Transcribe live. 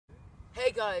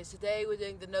Hey guys, today we're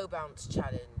doing the no bounce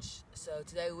challenge. So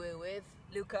today we're with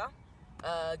Luka.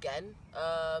 Again.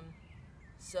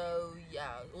 So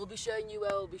yeah, we'll be showing you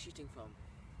where we'll be shooting from.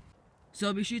 So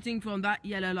I'll be shooting from that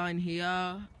yellow line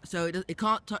here. So it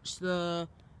can't touch the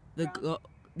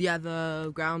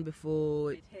ground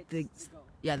before it hits the goal.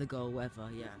 Yeah, the goal, whatever.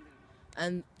 Yeah.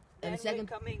 And Then second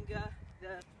we're coming the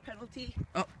penalty.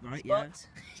 Oh right, spot.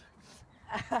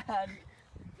 And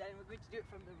then we're going to do it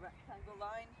from the rectangle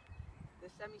line, the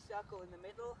semicircle in the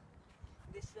middle,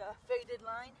 this faded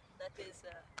line that is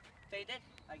faded,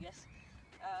 I guess.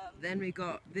 Then we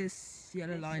got this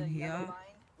yellow line here. Yellow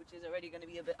line, which is already going to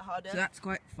be a bit harder. So that's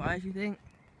quite far, you think?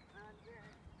 And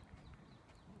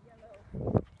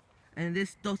yellow. And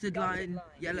this dotted line,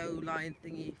 yellow line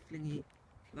thingy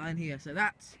line here. So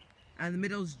that's, and the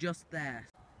middle's just there.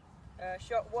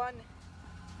 Shot one,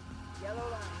 yellow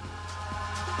line.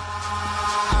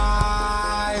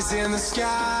 Eyes in the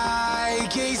sky,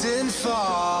 gazing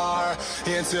far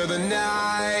into the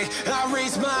night. I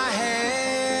raise my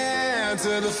hand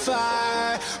to the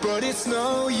fire, but it's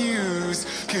no use,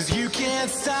 'cause you can't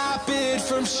stop it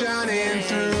from shining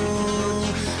through.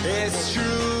 It's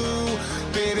true,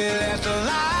 baby, let the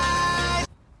light.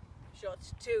 Shot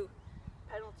two,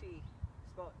 penalty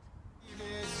spot.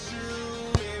 It's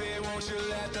true, baby, won't you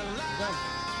let the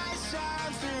light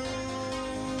shine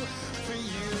through for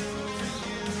you.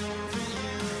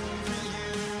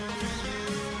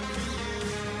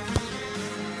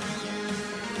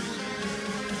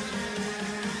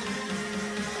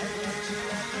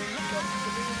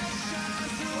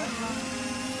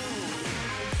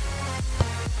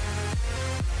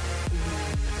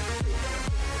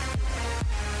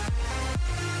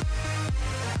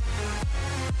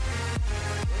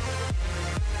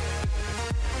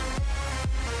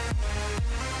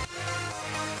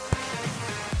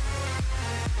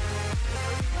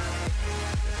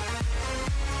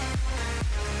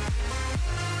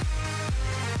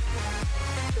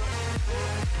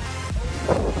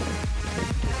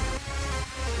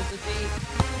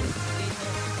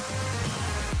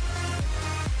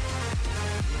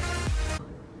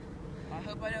 I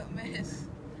hope I don't miss.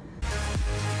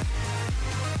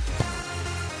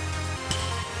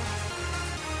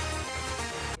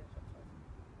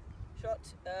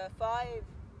 Shot five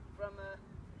from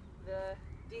the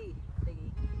D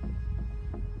thingy.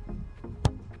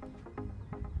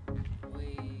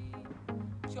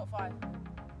 Shot five.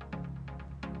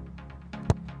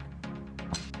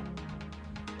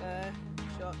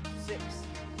 Shot six.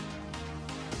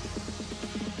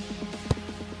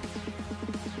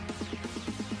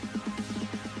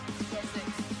 Shot six.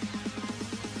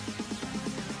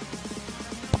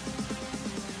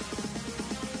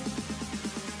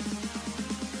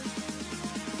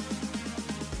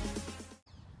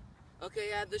 Okay,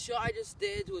 yeah, the shot I just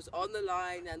did was on the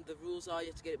line, and the rules are you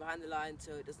have to get it behind the line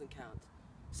so it doesn't count.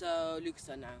 So Luke's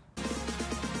done now.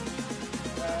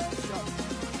 Shot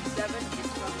seven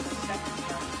is from the second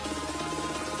count.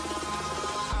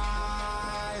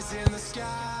 Eyes in the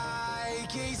sky,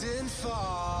 gazing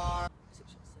far. Is it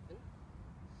shot seven?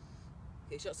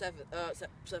 Okay, shot seven.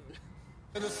 Seven.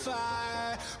 The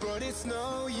fire, but it's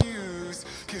no use,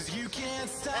 'cause you can't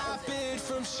stop it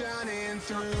from shining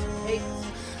through. Eight.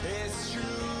 It's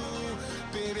true,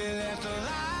 baby, let the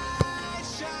light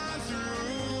shine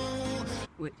through.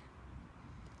 Wait.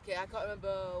 Okay, I can't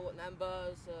remember what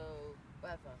number, so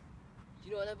whatever. Do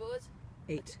you know what number it was?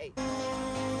 8. 8.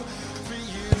 For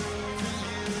you,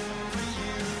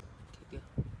 Okay,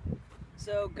 go.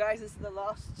 So guys, this is the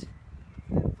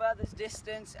furthest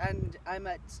distance, and I'm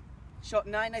at shot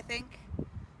 9, I think.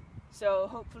 So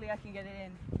hopefully I can get it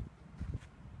in.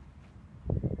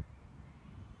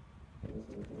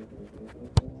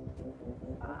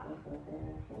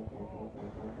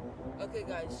 Okay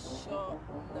guys, shot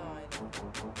 9.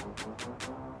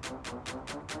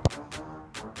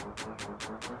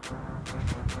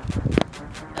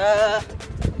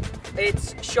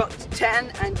 It's shot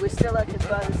 10, and we're still at the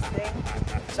furthest thing.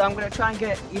 So I'm gonna try and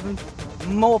get even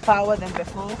more power than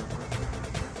before.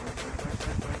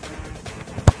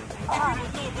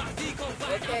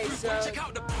 Okay, so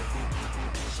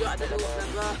shot, I don't know what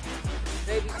number,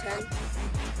 maybe 10.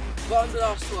 But on the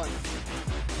last one.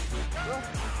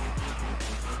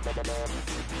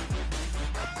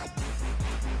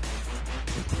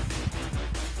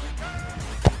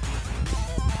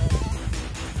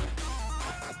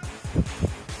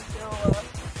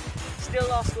 Still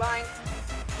last line.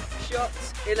 Shot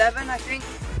 11, I think.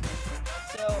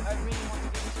 So I really want to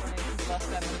get this one in. Last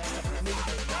time I messed up the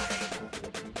movie.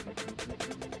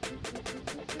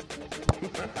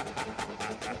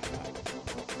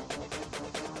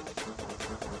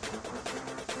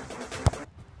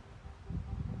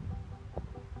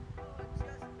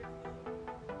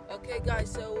 Okay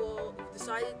guys, so we've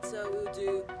decided, so we'll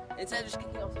do, instead of just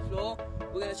kicking off the floor,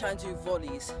 we're going to try and do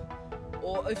volleys.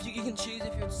 Or if you can choose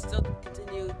if you want to still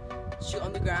continue shoot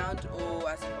on the ground or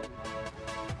as a volley.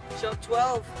 So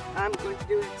 12, I'm going to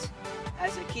do it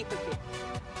as a keeper kick.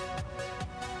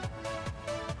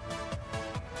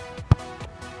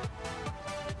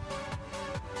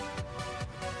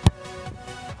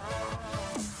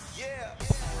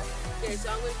 Okay, so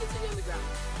I'm going to continue on the ground.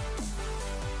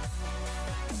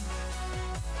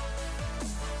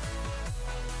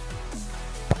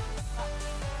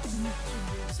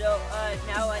 So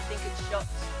now I think it's shot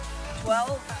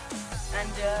 12, and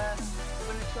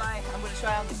I'm gonna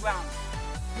try on the ground.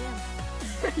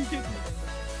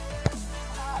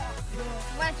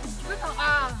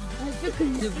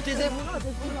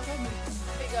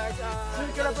 Hey guys,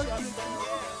 another shot.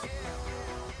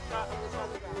 I'm going to try on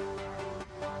the ground.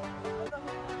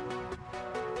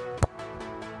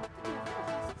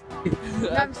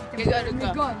 Okay,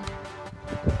 go.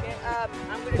 Okay,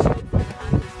 I'm gonna shoot from the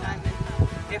hand this time, and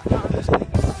if not, I'm just gonna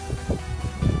give up.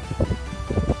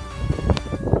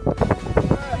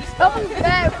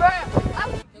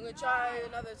 I'm going to try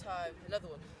another time, another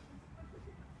one.